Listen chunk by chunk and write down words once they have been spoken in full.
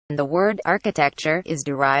The word architecture is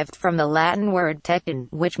derived from the Latin word tecton,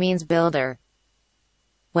 which means builder.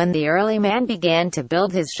 When the early man began to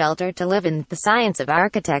build his shelter to live in, the science of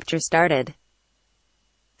architecture started.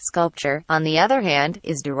 Sculpture, on the other hand,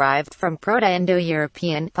 is derived from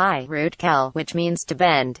Proto-Indo-European pi root cal, which means to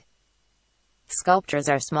bend. Sculptures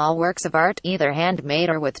are small works of art, either handmade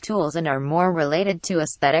or with tools, and are more related to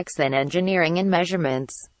aesthetics than engineering and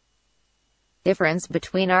measurements. Difference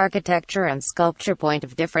between architecture and sculpture. Point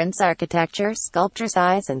of difference: architecture, sculpture.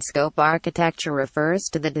 Size and scope. Architecture refers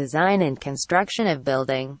to the design and construction of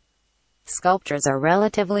building. Sculptures are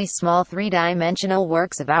relatively small three-dimensional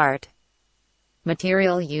works of art.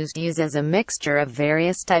 Material used as a mixture of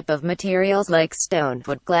various type of materials like stone,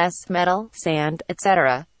 wood, glass, metal, sand,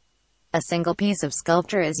 etc. A single piece of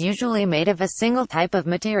sculpture is usually made of a single type of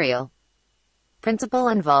material. Principle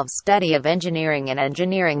involves study of engineering and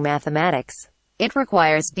engineering mathematics. It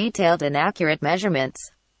requires detailed and accurate measurements,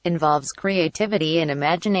 involves creativity and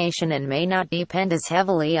imagination, and may not depend as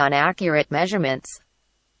heavily on accurate measurements.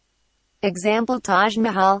 Example: Taj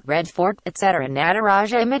Mahal, Red Fort, etc.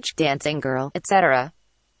 Nataraja image, Dancing Girl, etc.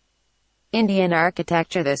 Indian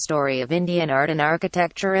architecture. The story of Indian art and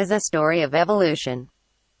architecture is a story of evolution.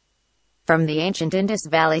 From the ancient Indus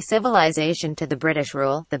Valley civilization to the British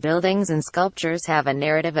rule, the buildings and sculptures have a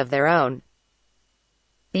narrative of their own.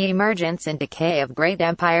 The emergence and decay of great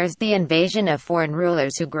empires, the invasion of foreign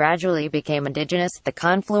rulers who gradually became indigenous, the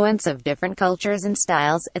confluence of different cultures and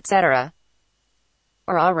styles, etc.,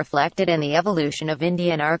 are all reflected in the evolution of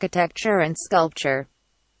Indian architecture and sculpture.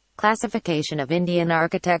 Classification of Indian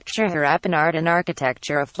architecture. Harappan art and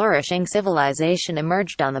architecture. A flourishing civilization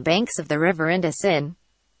emerged on the banks of the river Indus in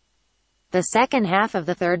the second half of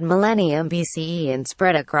the 3rd millennium BCE and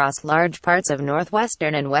spread across large parts of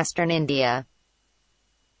northwestern and western India.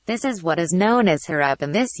 This is what is known as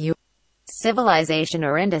Harappan civilization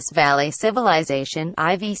or Indus Valley civilization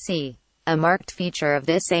 (IVC). A marked feature of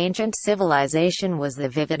this ancient civilization was the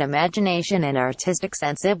vivid imagination and artistic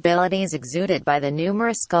sensibilities exuded by the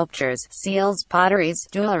numerous sculptures, seals, potteries,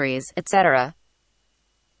 jewelries, etc.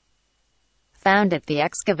 found at the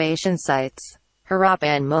excavation sites. Harappa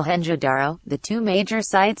and Mohenjo-Daro, the two major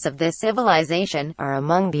sites of this civilization, are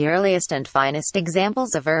among the earliest and finest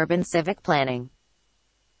examples of urban civic planning.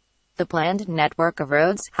 The planned network of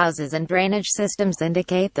roads, houses and drainage systems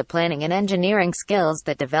indicate the planning and engineering skills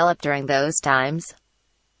that developed during those times.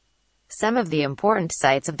 Some of the important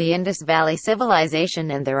sites of the Indus Valley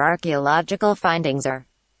civilization and their archaeological findings are: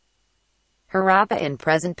 Harappa in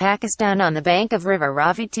present Pakistan on the bank of river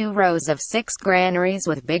Ravi. 2 rows of 6 granaries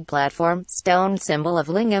with big platform, stone symbol of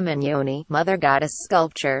lingam and yoni, mother goddess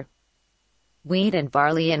sculpture. Wheat and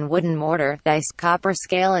barley in wooden mortar, dice, copper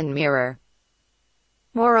scale and mirror.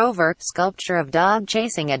 Moreover, sculpture of dog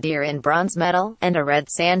chasing a deer in bronze metal, and a red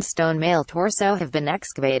sandstone male torso have been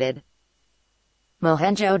excavated.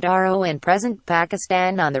 Mohenjo-Daro in present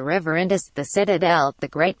Pakistan on the river Indus, the citadel, the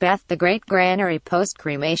Great Bath, the Great Granary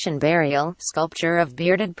post-cremation burial, sculpture of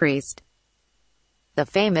bearded priest. The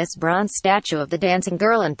famous bronze statue of the dancing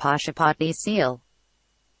girl in Pashupati seal.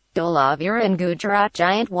 Dholavira in Gujarat,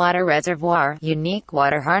 giant water reservoir, unique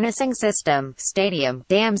water harnessing system, stadium,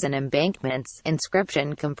 dams and embankments,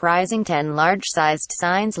 inscription comprising 10 large-sized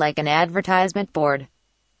signs like an advertisement board.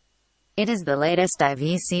 It is the latest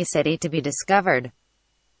IVC city to be discovered.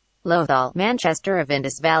 Lothal, Manchester of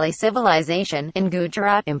Indus Valley civilization, in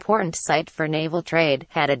Gujarat, important site for naval trade,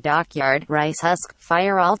 had a dockyard, rice husk,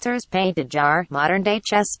 fire altars, painted jar, modern-day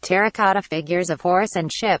chest, terracotta figures of horse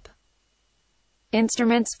and ship.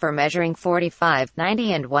 Instruments for measuring 45,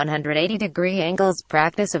 90 and 180-degree angles.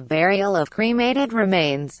 Practice of burial of cremated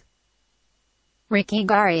remains.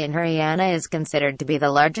 Rikigari in Haryana is considered to be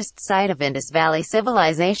the largest site of Indus Valley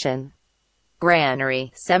civilization.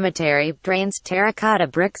 Granary, cemetery, drains, terracotta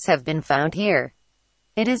bricks have been found here.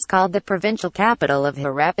 It is called the provincial capital of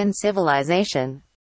Harappan civilization.